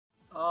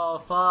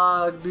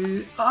fuck,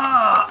 dude.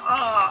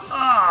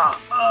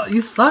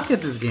 You suck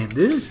at this game,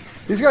 dude.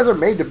 These guys are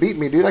made to beat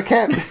me, dude. I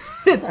can't.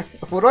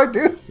 What do I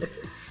do?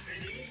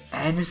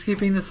 And you're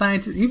skipping the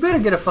science. You better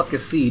get a fucking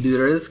C, dude,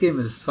 or this game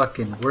is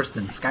fucking worse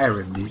than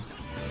Skyrim, dude.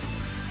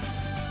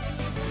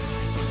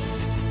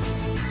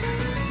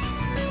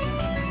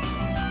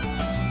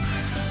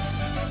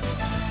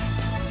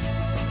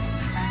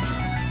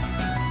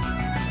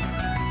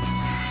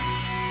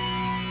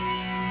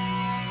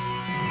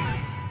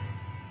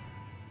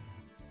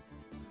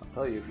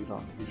 Tell you if you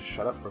don't. You just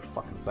shut up for a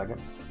fucking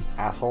second,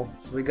 asshole.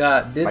 So we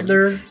got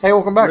Diddler. Hey,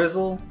 welcome back.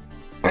 Grizzle.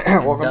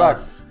 Welcome back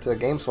to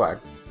Game Swag.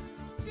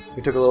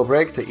 We took a little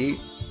break to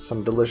eat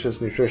some delicious,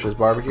 nutritious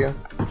barbecue.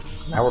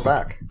 Now we're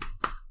back.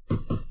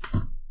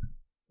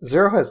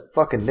 Zero has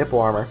fucking nipple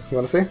armor. You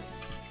want to see?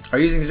 Are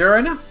you using Zero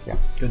right now? Yeah.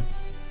 Good.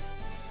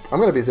 I'm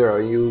gonna be Zero.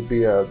 You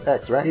be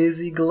X, right?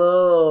 Izzy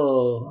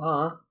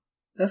Glow.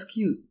 That's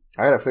cute.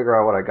 I gotta figure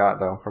out what I got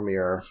though from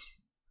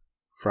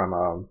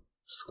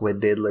Squid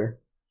Diddler.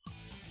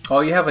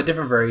 Oh, you have a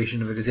different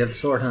variation of it because you have the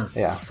sword, huh?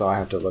 Yeah, so I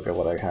have to look at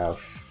what I have.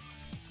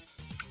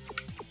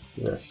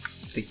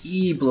 This. The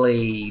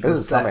E-Blade.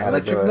 Doesn't tell me how to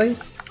do it. Blade?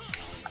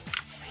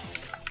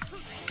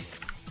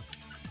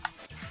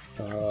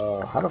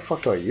 How the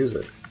fuck do I use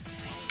it?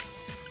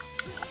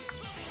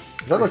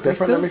 Does that look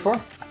different than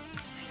before?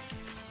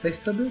 Stay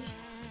still, bitch.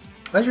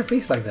 Why's your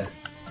face like that?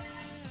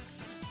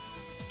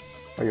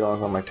 Are you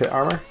on my tit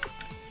armor?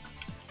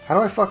 How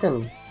do I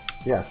fucking...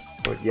 Yes.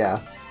 But yeah.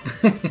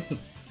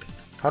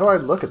 How do I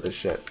look at this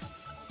shit?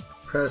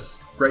 Press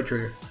right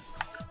trigger.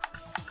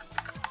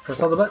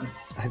 Press all the buttons.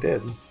 I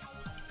did.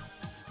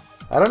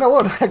 I don't know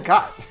what I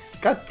got.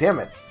 God damn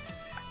it.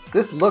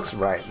 This looks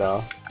right,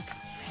 though.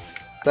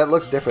 That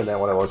looks different than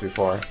what it was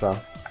before, so...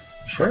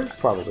 Sure?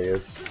 Probably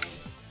is.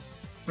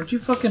 Aren't you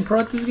fucking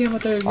pro at this game?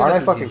 Aren't I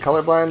fucking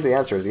colorblind? The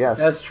answer is yes.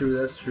 That's true,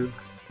 that's true.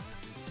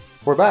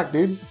 We're back,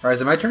 dude. Alright,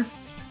 is it my turn?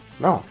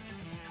 No.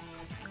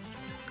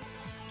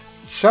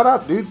 Shut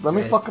up, dude. Let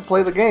me fucking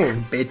play the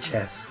game. Bitch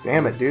ass.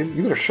 Damn it, dude.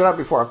 You better shut up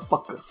before I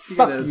fucking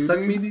suck you, suck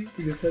dude. Me, dude?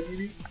 You gonna suck me,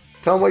 dude?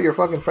 Tell him what your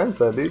fucking friend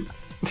said, dude.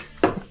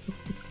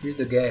 Here's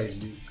the gas,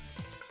 dude.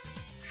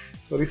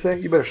 What'd he say?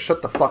 You better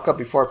shut the fuck up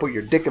before I put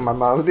your dick in my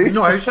mouth, dude.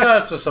 No, he said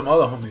that to some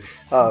other homies.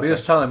 Oh, okay. He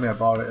was telling me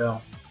about it,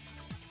 yeah.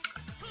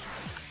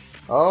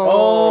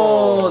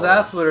 Oh. Oh,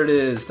 that's what it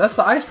is. That's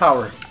the ice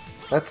power.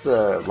 That's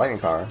the lightning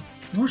power.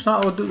 No, it's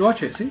not. Oh, dude,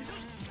 watch it, see?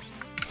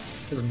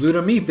 It's blue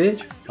to me,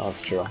 bitch. Oh,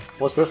 that's true.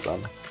 What's this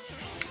then?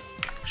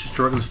 It's just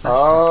a regular stuff.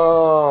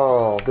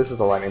 Oh, this is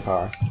the lightning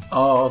power.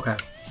 Oh, okay.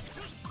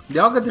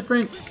 Y'all got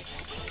different...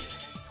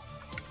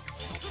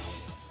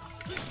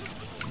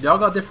 Y'all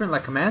got different,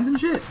 like, commands and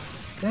shit?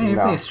 Dang, you're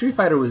playing Street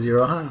Fighter with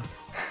Zero, huh?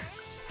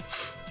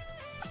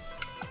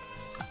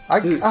 I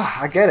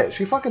get it.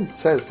 She fucking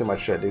says too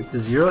much shit, dude.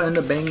 Does Zero end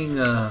up banging,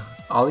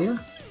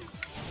 Alia?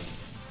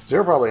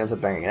 Zero probably ends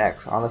up banging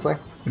X, honestly.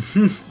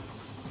 Is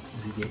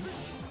he gay?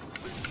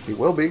 He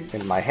will be,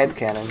 in my head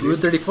canon. Rule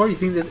 34, you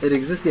think that it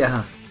exists? Yeah,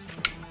 huh?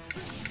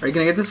 Are you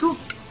gonna get this rule?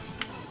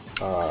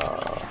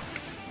 How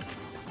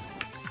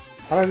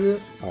do I do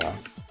it?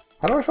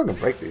 How do I fucking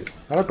break these?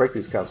 How do I break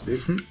these cups, dude?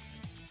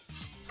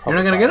 You're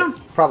not gonna get them?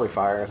 Probably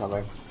fire or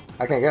something.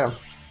 I can't get them.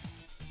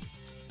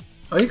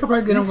 Oh, you could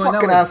probably get them You going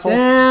fucking that way.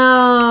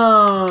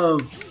 asshole.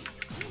 Damn!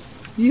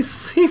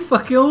 He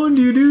fucking owned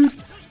you,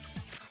 dude.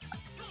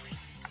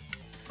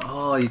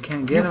 Oh, you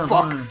can't get them.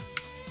 Fuck. Huh?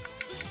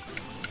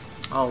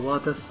 Oh, well,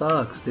 that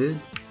sucks, dude.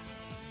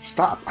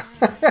 Stop.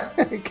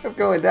 He kept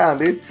going down,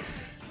 dude.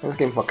 This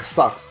game fucking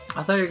sucks.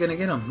 I thought you were gonna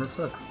get them. That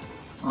sucks.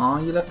 Oh,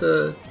 you left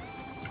the...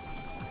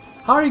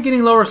 How are you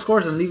getting lower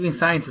scores and leaving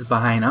sciences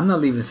behind? I'm not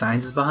leaving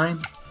sciences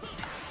behind.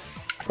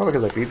 Probably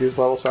because I beat these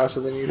levels faster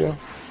than you do.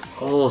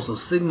 Oh, so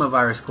Sigma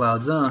virus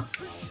clouds, huh?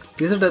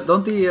 These are the...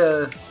 Don't they...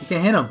 you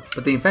can't hit them,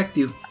 but they infect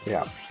you.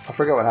 Yeah. I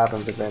forget what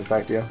happens if they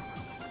infect you.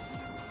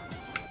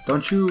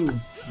 Don't you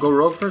go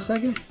rogue for a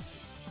second?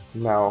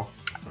 No.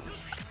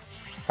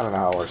 I don't know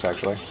how it works,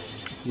 actually.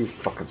 You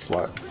fucking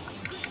slut.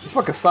 This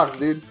fucking sucks,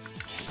 dude.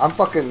 I'm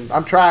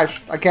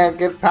trash. I can't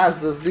get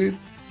past this, dude.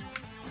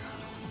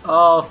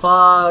 Oh,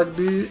 fuck,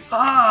 dude.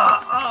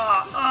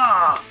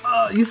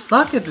 You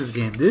suck at this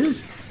game, dude.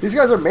 These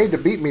guys are made to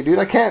beat me, dude.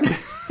 I can't.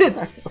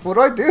 What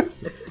do I do?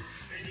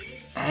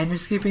 And you're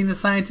skipping the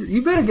science.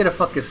 You better get a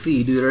fucking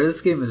C, dude, or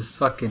this game is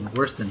fucking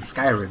worse than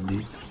Skyrim,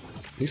 dude.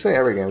 You say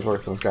every game's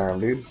worse than Skyrim,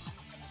 dude.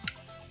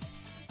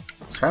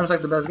 Skyrim's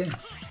like the best game.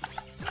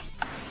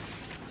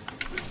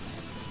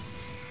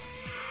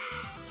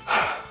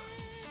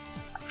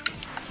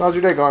 So how's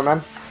your day going,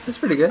 man? It's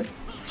pretty good.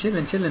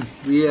 Chilling.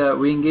 We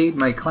engaged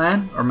my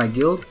clan, or my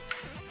guild,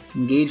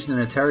 engaged in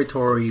a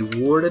territory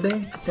war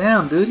today.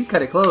 Damn, dude, you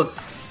cut it close.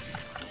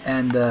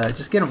 And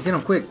just get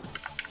him quick.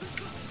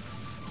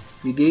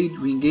 We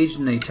engaged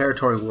in a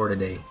territory war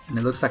today, and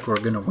it looks like we're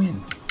gonna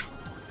win.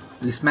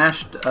 We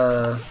smashed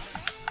the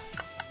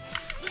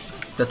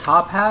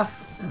top half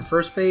in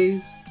first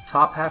phase,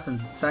 top half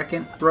in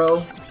second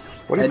row,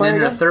 What are you and playing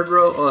then again? the third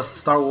row,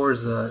 Star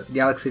Wars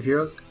Galaxy of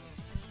Heroes.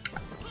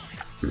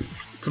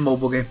 It's a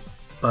mobile game,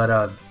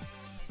 but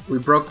we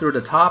broke through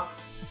the top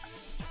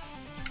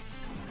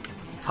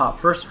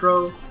first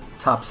row,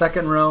 top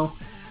second row.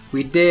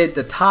 We did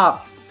the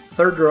top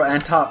third row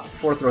and top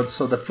fourth row.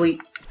 So the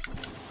fleet,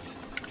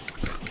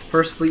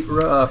 first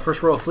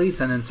row of fleets,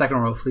 and then second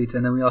row of fleets,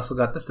 and then we also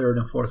got the third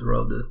and fourth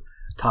row of the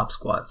top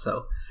squad.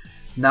 So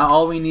now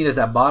all we need is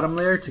that bottom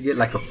layer to get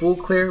like a full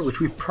clear, which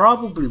we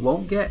probably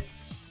won't get.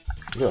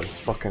 Yeah, this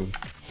fucking.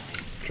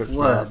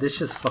 What? This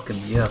just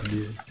fucking me up,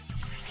 dude.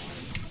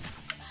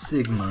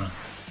 Sigma.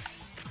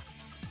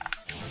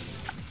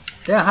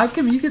 Yeah, how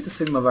come you get the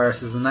Sigma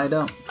viruses and I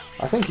don't?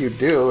 I think you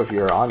do if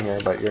you're on here,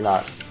 but you're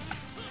not.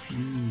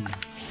 I'm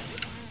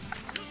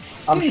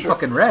sure.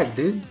 Fucking wrecked,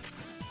 dude.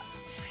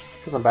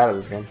 Because I'm bad at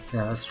this game.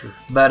 Yeah, that's true.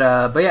 But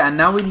yeah, and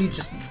now we need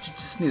just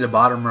need a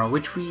bottom row,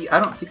 which I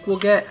don't think we'll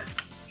get.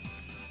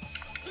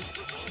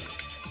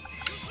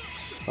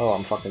 Oh,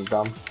 I'm fucking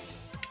dumb.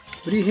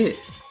 What do you hit?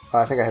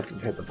 I think I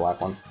hit the black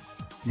one.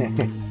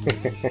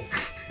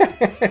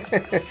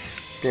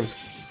 This game's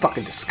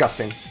fucking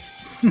disgusting.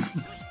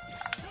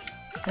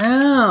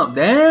 Damn,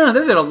 that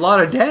did a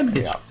lot of damage.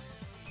 Yeah.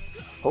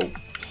 Oh.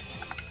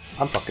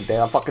 I'm fucking dead.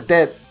 I'm fucking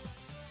dead.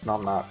 No,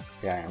 I'm not.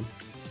 Yeah, I am.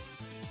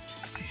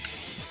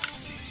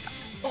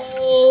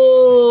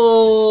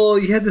 Oh,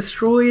 you had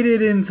destroyed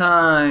it in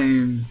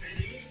time.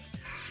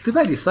 It's too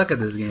bad you suck at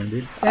this game,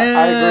 dude. I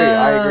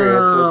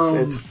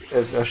agree.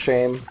 It's a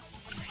shame.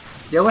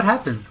 Yeah, what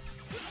happens?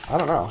 I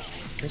don't know.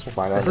 I guess we'll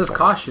find out. It says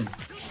caution.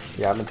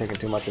 Yeah, I've been taking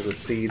too much of this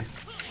seed.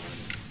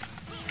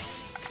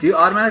 Do you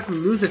automatically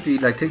lose if you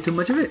like take too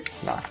much of it?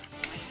 No.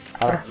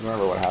 I don't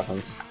remember what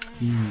happens.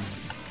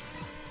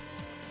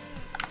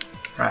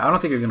 Alright, I don't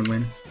think you're gonna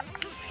win.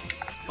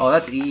 Oh,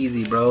 that's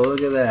easy, bro.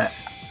 Look at that.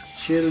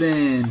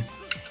 Chillin'.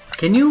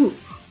 Can you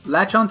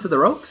latch onto the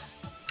ropes?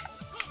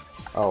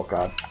 Oh,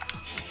 God.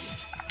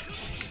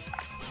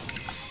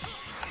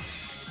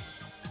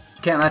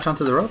 You can't latch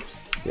onto the ropes?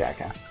 Yeah, I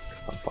can.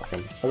 I'm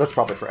fucking... Oh, that's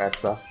probably for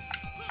X, though.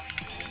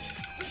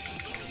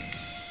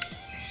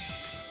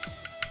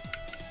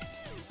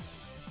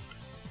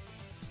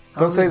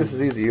 Don't say this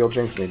is easy. You'll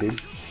jinx me,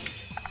 dude.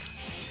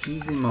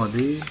 Easy mode,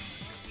 dude.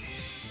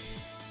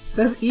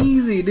 That's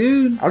easy,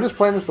 dude. I'm just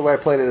playing this the way I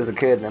played it as a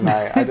kid, and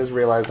I just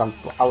realized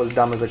I was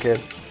dumb as a kid.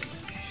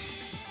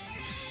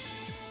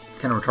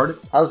 Kind of retarded.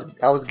 I was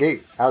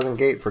in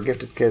gate for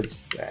gifted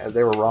kids.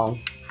 They were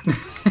wrong.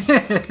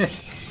 I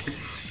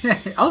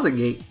was in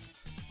gate.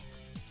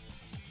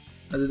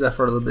 I did that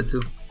for a little bit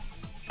too.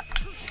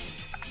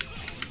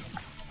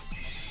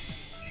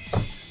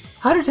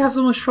 How did you have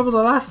so much trouble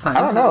the last time?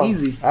 I don't know.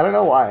 Easy. I don't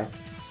know why.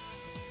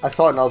 I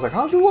saw it and I was like,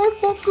 how do I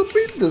fucking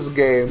beat this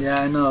game?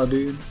 Yeah, I know,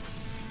 dude.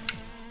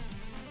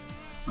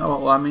 Oh,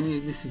 well, I mean,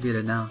 at least you beat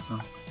it now, so.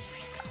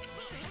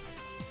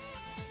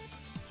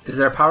 Is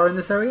there power in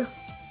this area?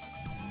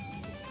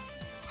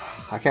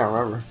 I can't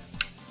remember.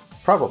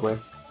 Probably.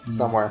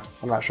 Somewhere.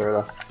 I'm not sure,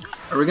 though.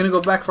 Are we gonna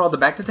go back for all the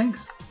back to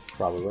tanks?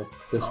 Probably.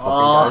 This fucking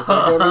guy's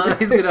gonna get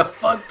me. He's gonna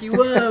fuck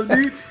you up,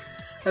 dude.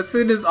 As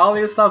soon as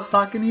Alia stops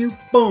talking to you,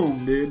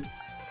 boom, dude.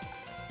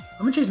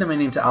 I'm gonna change my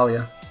name to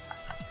Alia.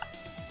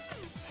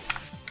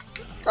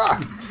 Ah!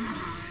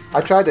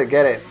 I tried to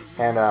get it,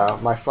 and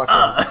my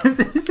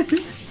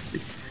fucking...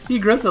 He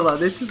grunts a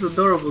lot. It's just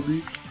adorable,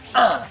 dude.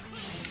 Uh-oh.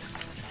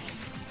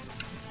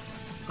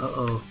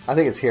 I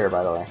think it's here,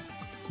 by the way.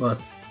 What?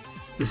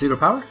 The secret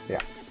power? Yeah.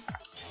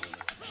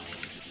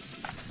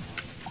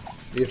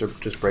 You have to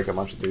just break a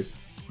bunch of these.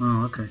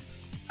 Oh, okay.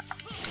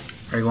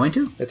 Are you going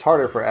to? It's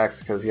harder for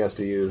X because he has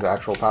to use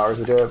actual powers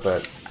to do it,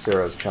 but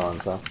Zero's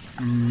chilling, so...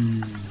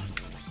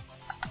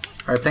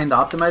 Are you playing the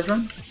optimized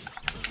run?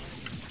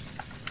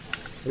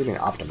 What do you mean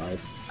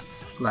optimized?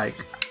 Like,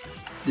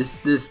 this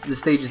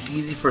stage is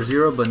easy for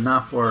Zero, but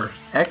not for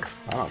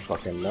X? I don't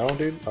fucking know,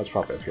 dude. Oh, it's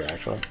probably up here,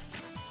 actually.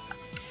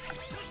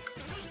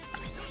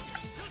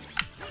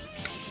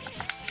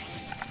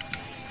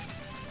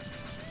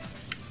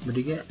 What do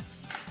you get?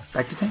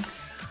 Back to tank?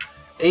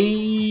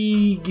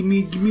 Hey, give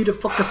me the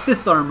fucking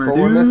 5th armor,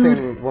 well,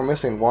 dude. we're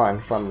missing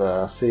one from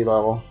the sea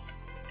level.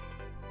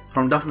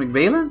 From Duff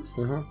McValence?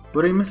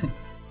 What are you missing?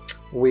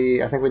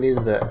 I think we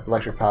needed the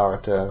electric power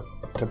to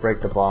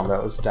break the bomb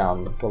that was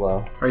down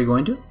below. Are you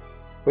going to?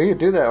 We could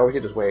do that, or we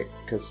could just wait,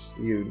 because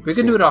you... We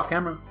can do it off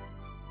camera.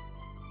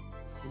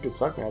 You could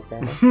suck me off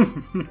camera.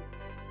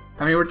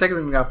 I mean, we're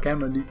technically off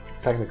camera, dude.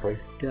 Technically.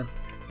 Yeah.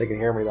 They can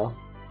hear me, though.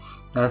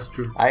 That's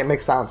true. I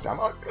make sounds. I'm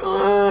like,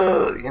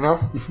 ugh, you know?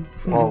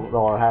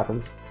 Well, it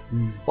happens.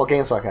 Well,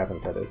 GameSpark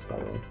happens, that is, by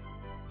the way.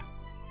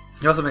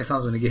 You also make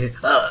sounds when you get hit.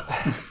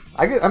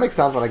 I make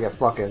sounds when I get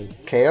fucking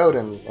KO'd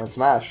and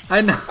Smash.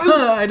 I know.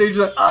 I know. You're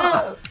just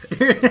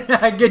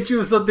like, I get you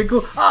with something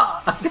cool.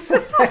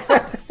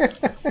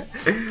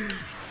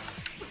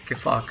 Okay,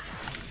 fuck.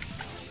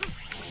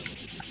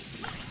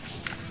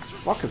 This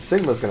fucking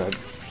Sigma's gonna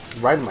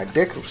ride my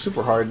dick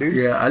super hard, dude.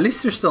 Yeah, at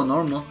least you're still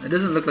normal. It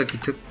doesn't look like you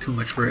took too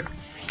much for it.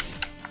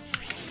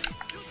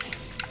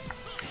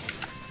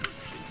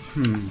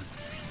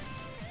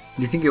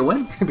 You think you'll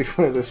win?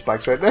 Before there's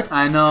spikes right there.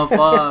 I know,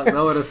 fuck. That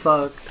would have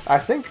sucked. I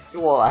think,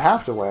 well, I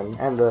have to win,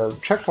 and the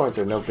checkpoints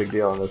are no big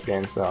deal in this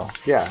game, so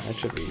yeah, it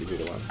should be easy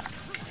to win.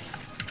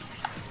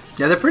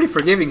 Yeah, they're pretty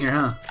forgiving here,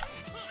 huh?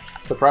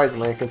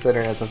 Surprisingly,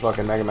 considering it's a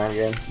fucking Mega Man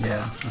game.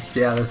 Yeah,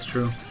 that's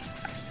true.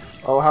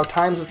 Oh, how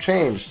times have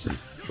changed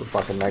for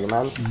fucking Mega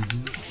Man.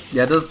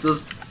 Yeah, those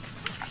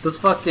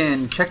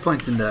fucking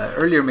checkpoints in the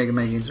earlier Mega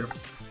Man games are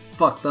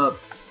fucked up.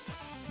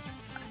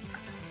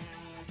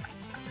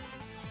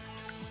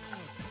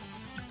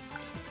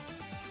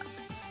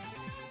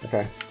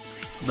 Okay.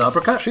 The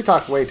uppercut? She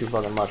talks way too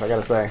fucking much, I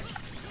gotta say.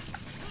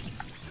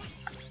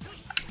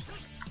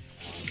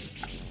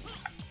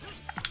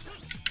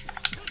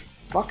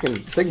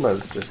 Fucking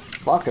Sigma's just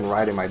fucking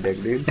riding my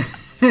dick, dude.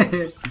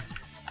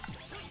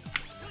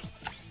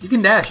 You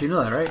can dash, you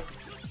know that, right?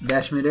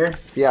 Dash midair?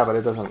 Yeah, but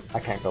it doesn't... I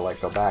can't go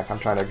back. I'm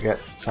trying to get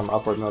some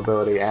upward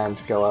mobility and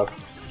to go up.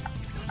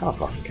 I don't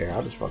fucking care.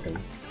 I'll just fucking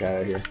get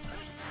out of here.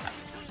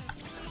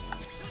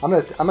 I'm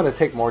gonna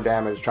take more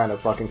damage trying to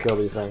fucking kill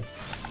these things.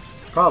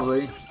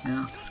 Probably,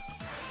 yeah.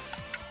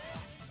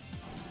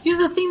 Use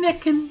a thing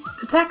that can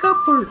attack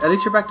upward. At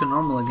least you're back to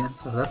normal again,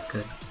 so that's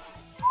good.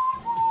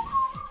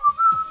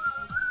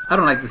 I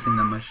don't like this thing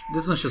that much.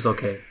 This one's just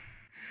okay.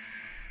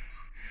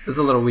 It's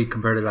a little weak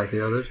compared to like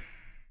the others.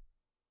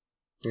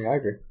 Yeah, I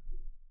agree.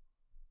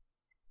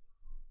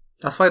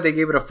 That's why they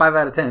gave it a 5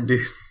 out of 10,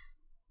 dude.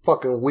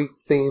 Fucking weak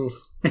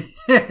themes. This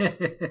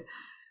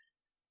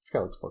guy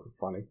looks fucking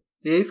funny.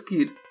 Yeah, he's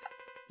cute.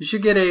 You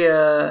should get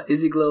a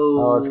Izzy Glow.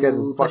 Oh, it's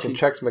getting fucking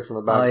checks mixed in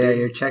the back. Oh, yeah, dude.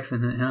 your checks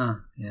in it, huh?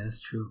 Yeah, that's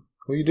true.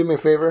 Will you do me a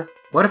favor?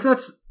 What if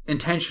that's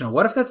intentional?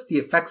 What if that's the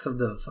effects of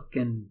the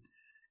fucking...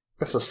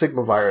 That's a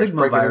Sigma virus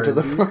Sigma breaking virus,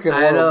 into the dude. fucking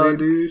world, I know,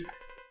 dude.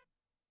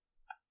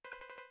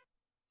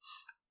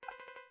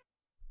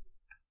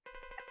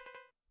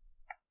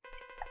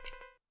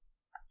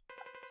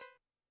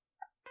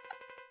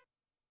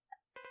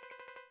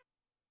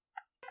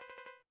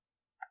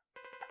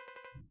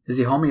 Is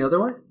he homie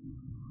otherwise?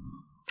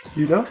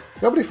 You know?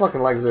 Nobody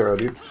fucking likes Zero,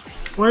 dude.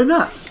 Why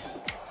not?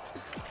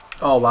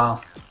 Oh,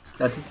 wow.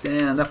 That's...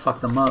 Damn, that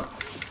fucked him up.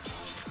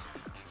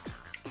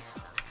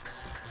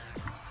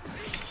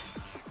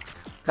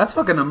 That's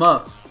fucking him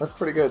up. That's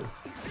pretty good.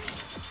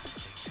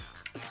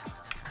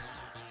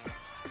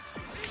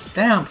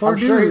 Damn, poor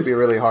dude. I'm sure he'd be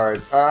really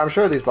hard. I'm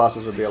sure these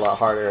bosses would be a lot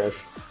harder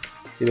if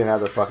he didn't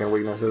have the fucking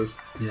weaknesses.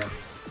 Yeah.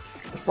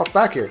 Get the fuck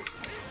back here.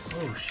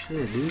 Oh,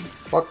 shit, dude.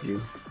 Fuck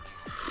you.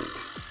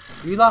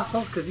 You lost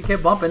health because you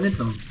kept bumping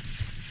into him.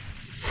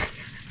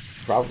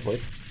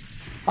 Probably.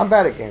 I'm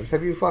bad at games.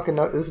 Have you fucking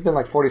noticed? This has been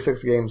like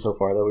 46 games so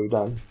far that we've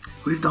done.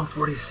 We've done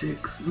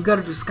 46. We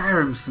gotta do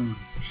Skyrim soon.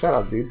 Shut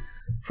up, dude.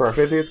 For our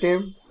 50th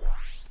game?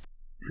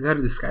 We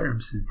gotta do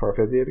Skyrim soon. For our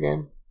 50th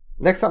game?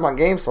 Next time on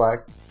Game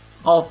Swag.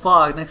 Oh,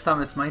 fuck. Next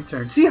time it's my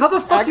turn. See, how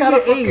the fuck I got a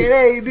get fucking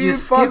A, dude.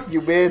 Fuck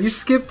you, bitch. You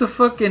skipped the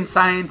fucking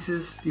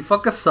sciences. You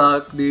fucking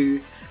suck,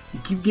 dude. You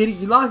keep getting...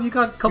 You lost. You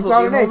got a couple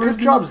of game overs, Good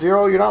dude. job,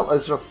 Zero. You're not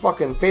as a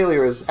fucking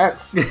failure as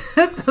X.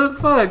 What the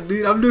fuck,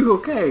 dude? I'm doing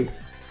okay.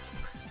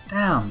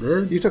 Damn,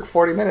 dude. You took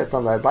 40 minutes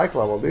on that bike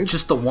level, dude.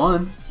 Just the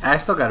one. I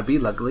still got a B,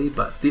 luckily,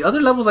 but the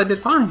other levels I did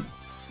fine.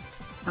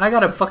 And I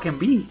got a fucking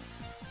B.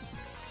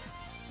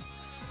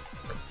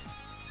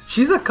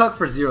 She's a cuck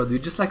for Zero,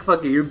 dude. Just like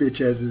fucking your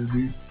bitch asses,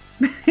 dude.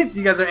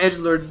 You guys are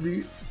edgelords,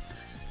 dude.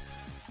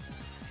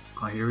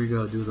 Oh, here we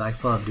go, dude.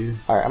 Life up, dude.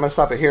 Alright, I'm gonna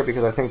stop it here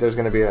because I think there's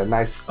gonna be a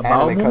nice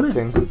anime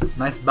cutscene.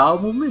 Nice bow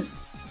movement?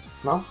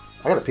 No?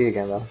 I gotta pee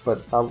again, though.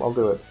 But I'll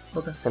do it.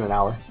 Okay. In an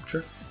hour.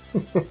 Sure.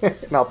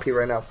 And I'll pee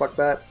right now. Fuck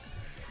that.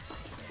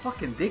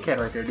 Fucking dickhead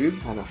right there,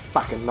 dude. And a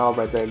fucking knob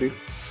right there, dude.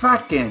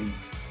 Fucking.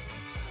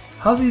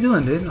 How's he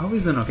doing, dude? I hope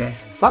he's doing okay.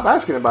 Stop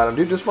asking about him,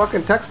 dude. Just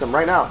fucking text him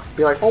right now.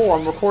 Be like, oh,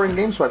 I'm recording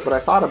Game Sweat, but I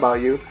thought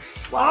about you.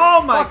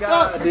 Oh my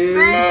god, dude.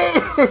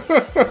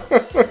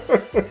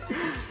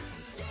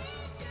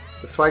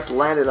 The spikes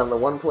landed on the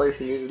one place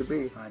he needed to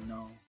be. I know.